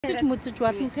Мүзэж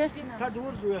болно тий. Та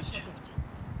зүгээр л яач.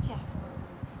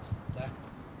 За.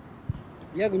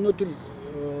 Яг өнөөдөр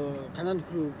танаа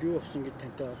нөхөр бий болсон гэж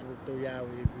тантай холбогдов яав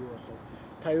бий болов.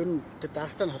 Та ер нь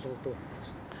дарагтай нь холбогдов.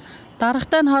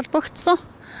 Дарагтай нь холбогдсон.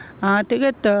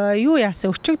 Тэгээд юу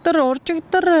яасан? Өчигдөр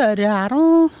уржигдөр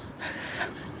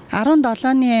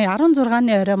 17-ны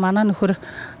 16-ны орой манай нөхөр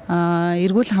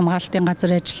эргүүл хамгаалтын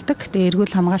газар ажилладаг. Тэгээд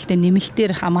эргүүл хамгаалтын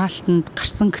нэмэлтээр хамгаалтанд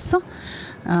гарсан гэсэн.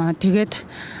 Тэгээд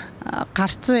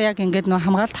гарцсан яг ингээд нөө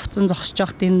хамгаалт авцсан зогсож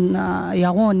явахт энэ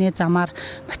явган үний замаар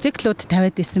мотоциклууд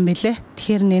тавиад исэн бэлээ.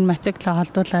 Тэгэхээр энэ мотоциклоо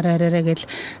холдуулаарай гэж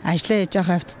ажиллаа хийж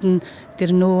байгаа хавцад нь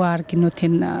тэр нүүар гинүү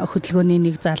тэн хөдөлгөөний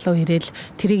нэг залуу ирээл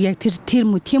тэрийг яг тэр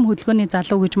тийм хөдөлгөөний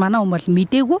залуу гэж манай хүмүүс бол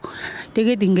мэдээгүй.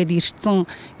 Тэгээд ингээд ирсэн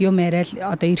юм яриад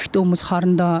одоо эрэгтэй хүмүүс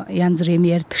хоорондоо янз бүр юм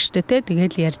ярьдаг штэ тэ.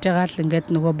 Тэгээд ярьж байгаа л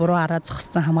ингээд нөгөө буруу араа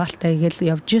зогссон хамгаалтай гээл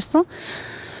явж исэн.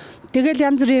 Тэгэл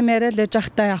янз бүрийн яриад л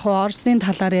жахтаа яг Оросын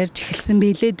талаар ярьж эхэлсэн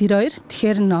бийлээ тэр хоёр.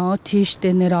 Тэгэхээр нөө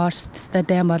тийштэй нэр Орос төстэй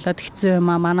дайм болоод хэцүү юм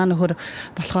аа. Манай нөхөр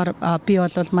болохоор би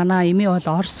бол манай эми бол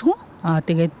Оросгүй.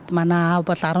 Тэгээд манай аав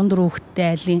бол 14 хүүхэдтэй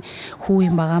айлын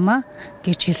хүү юм байгаамаа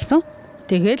гэж хэлсэн.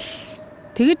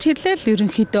 Тэгэж хэлээл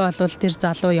ерөнхийдөө бол тэр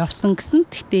залуу явсан гэсэн.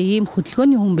 Гэхдээ ийм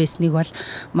хөдөлгөөний хүн байсныг бол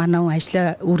манай хүн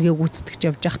ажлаа үүргээ гүйцэтгэж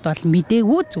явж байхад бол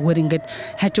мэдээгүй. Зүгээр ингээд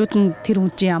хажууд нь тэр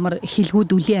хүн чинь ямар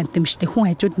хэлгүүд үлийн амтан штэ.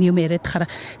 Хүн хажууд нь юм яриад хахаар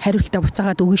хариултаа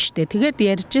буцаагаад өгнө штэ. Тэгээд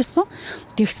ярьж исэн.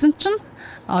 Тэгсэн чинь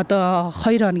одоо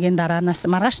 2 хоногийн дараанаас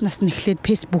маргааш нас нь эхлээд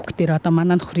Facebook дээр одоо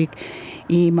манай нөхрийг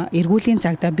ийм эргүүлийн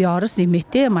цагдаа би Орос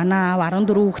имээтэй манай аав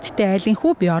 14 хүүхэдтэй айлын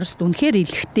хүү би Орост үнэхээр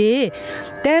илэхтэй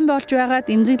дайм болж байгаад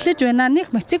эмзэглэж байна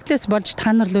нэг мотоциклээс болж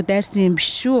та нар руу дайрсан юм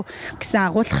биш шүү гэсэн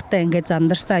агуулгатай ингээд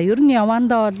зандарсаа ер нь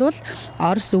явандаа бол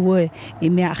Орос өвөө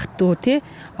эмээ ах トゥ тий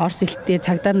Орос элттэй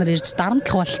цагдаа нар ирж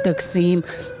дарамтлах болтой гэсэн ийм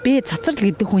бэ цацрал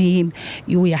гэдэг хүн ийм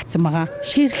юу яатсан байгаа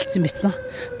шеэрлэлсэн байсан.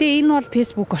 Тэгээ энэ бол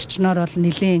Facebook орчноор бол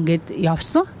нэлээд ингээд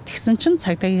явсан. Тэгсэн чинь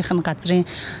цагдаагийнх нь газрын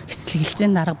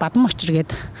хэсэлгэлзийн дарга Бадан Мочир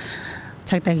гээд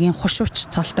цагдаагийн хушууч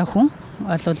цолтой хүн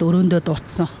бол өрөөндөө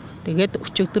дуудсан. Тэгээд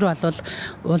өчигдөр бол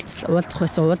уулзах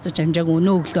байсан уулзаж амжааг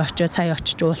өнөө өглөө очиж сая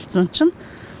очиж уулзсан чинь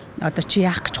одоо чи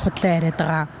яах гэж худлаа яриад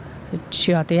байгаа.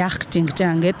 Чи одоо яах гэж ингэж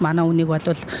ингээд манай үнийг бол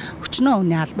өчнөө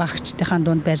үний албаагчдынхаа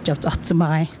дунд барьж авч зодсон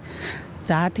байгаа юм.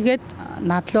 За тэгээд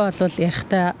надлуу бол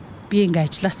ярихдаа би ингээ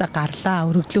ажилласаа гарлаа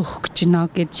өргөдлөө өгөх гэж байна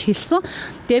гэж хэлсэн.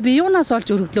 Тэгээ би юунаас олж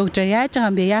өргөдлөө гэж яаж байгаа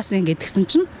юм бэ? Яасан ингэ тэгсэн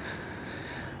чинь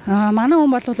манай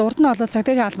хүн бол урд нь болоод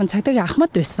цагдаагийн албан цагдаагийн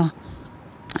ахмад байсан.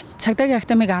 Цагдаагийн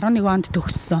актамыг 11 онд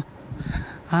төгссөн.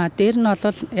 Дээр нь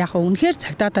бол яг үнэхээр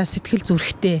цагдаадаа сэтгэл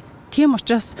зүрэхтэй. Тийм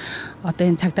учраас одоо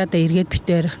энэ цагдаадаа эргээд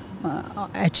битээр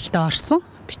ажилдаа орсон.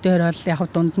 Битээр бол яг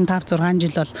дунд нь 5-6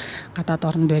 жил бол гадаад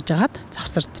оронд байжгаад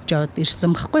завсардж яваад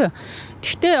ирсэн байхгүй юу.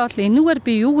 Тэгтээ бол энүүгээр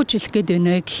би юу гэж хэлэх гээд байна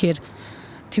вэ гэхээр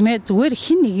тийм ээ зүгээр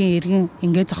хин нэгэн иргэн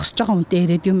ингээд зогсож байгаа хүнтэй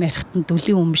ирээд юм ярихт нь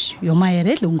дүлийн юм биш юмаа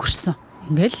яриад өнгөрсөн.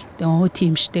 Ингээл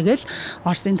тийм штэйгээл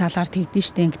Оросын талаар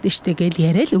тэгдэж штэ ингэдэж штэ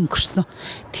гээл яриад өнгөрсөн.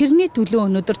 Тэрний төлөө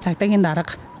өнөөдөр цагдаагийн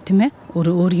дарга тийм ээ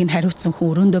өөрийг нь хариуцсан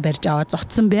хүн өрөөндөө барьж аваад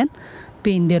зодсон байна.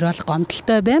 Би энэ дээр бол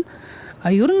гомдолтой байна.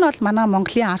 Ер нь бол манай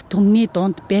Монголын ард түмний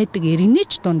дунд байдаг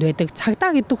иргэнийч дунд байдаг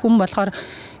цагдаа гэдэг хүн болохоор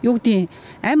юу гэдэг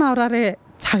амь авраараа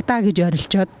цагдаа гэж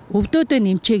орилчоод өвдөөдөө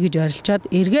нэмчээ гэж орилчоод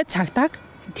эргээ цагдааг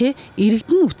тий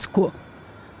иргэдэн үцэхгүй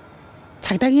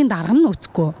цагдаагийн дарга нь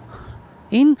үцэхгүй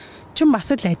энэ чин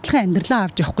бас л адилхан амьдралаа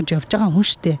авч явах гэж явж байгаа хүн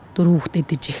штэ 4 хүүхдэд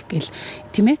дэж их гээл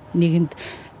тийм ээ нэгэнд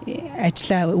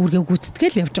ажлаа үүргээ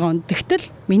гүйцэтгээл явж байгаа. Тэгтэл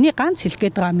миний ганц хэлэх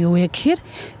гээд байгаа юм юу вэ гэхээр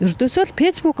ердөөсөө л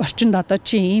Facebook орчинд одоо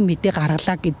чи ийм мэдээ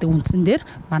гаргалаа гэдэг үндсэн дээр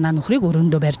манай нөхрийг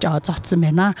өрөөндөө барьж аваа зодсон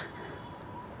байна.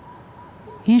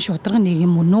 Энэ шударга нэг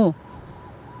юм үнэ үү?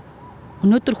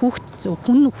 Өнөөдөр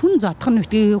хүн зодох нь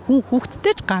үтгийг хүн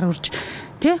хүүхдтэй ч гар урж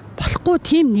тий болохгүй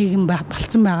тийм нийгэм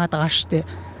болцсон байгаад байгаа штэ.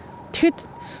 Тэгэхэд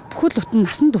бүхэл бүтэн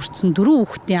насанд хүрсэн 4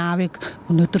 хүүхдийн аавыг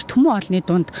өнөөдөр төмөн олны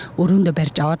дунд өрөөндөө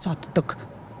барьж аваа зоддог.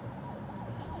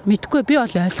 Мэдгүй би бол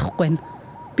ойлгохгүй байна.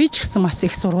 Би ч гэсэн бас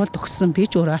их сургуульд өгсөн. Би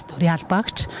ч өөрөөс төрийн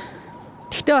албаагч.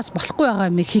 Тэгтээ бас болохгүй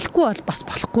байгаа юм хэлэхгүй бол бас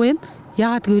болохгүй байна.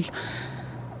 Яагаад гэвэл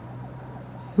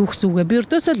юу гэсэн үг вэ? Би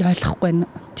өрдөөсөө л ойлгохгүй байна.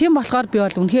 Тийм болохоор би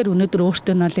бол үнэхээр өнөөдөр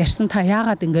өөртөө нь бол ярьсан та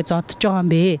яагаад ингэ зодож байгаа юм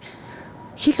бэ?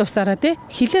 Хэл усаараа те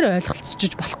хэлээр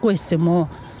ойлголцож болохгүй байсан юм уу?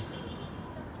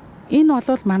 Энэ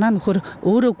бол манай нөхөр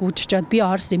өөрөө гүйжчихэд би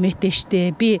Орос имээтэй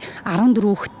штэ. Би 14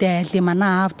 хүүхэдтэй айлын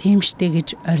манай аав тийм штэ гэж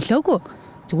орилоогүй.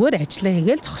 Зүгээр ажиллаа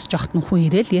хийгээл зогсож явахт нь хүн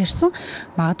ирээл ярьсан.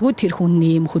 Магадгүй тэр хүн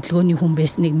нэм хөдөлгөөний хүн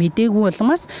байсныг мэдээгүй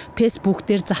улмаас Facebook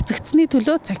дээр цацагдсны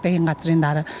төлөө цагдаагийн газрын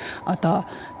дараа одоо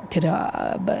тэр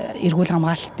эргүүл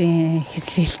хамгаалтын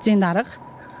хэлэлцээний дарга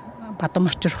бадам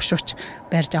очир хөшөөч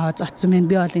барьж аваад зоцсон байна.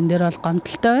 Би бол энэ дээр бол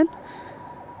гомдолтой байна.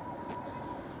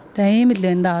 Тэгээ ийм л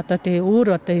байна да. Одоо тэгээ өөр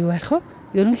одоо юу ярих вэ?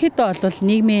 Ерөнхийдөө бол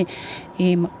нийгмийн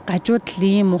ийм гажуудал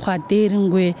ийм ухаа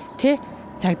дээрэнгүй тий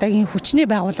цагдаагийн хүчний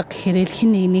байгууллага гэхээр л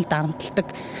хин нэг дарамтлагдаг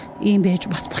ийм байж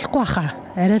бас болохгүй баха.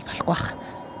 Арай л болохгүй бах.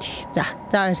 За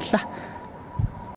баярлалаа.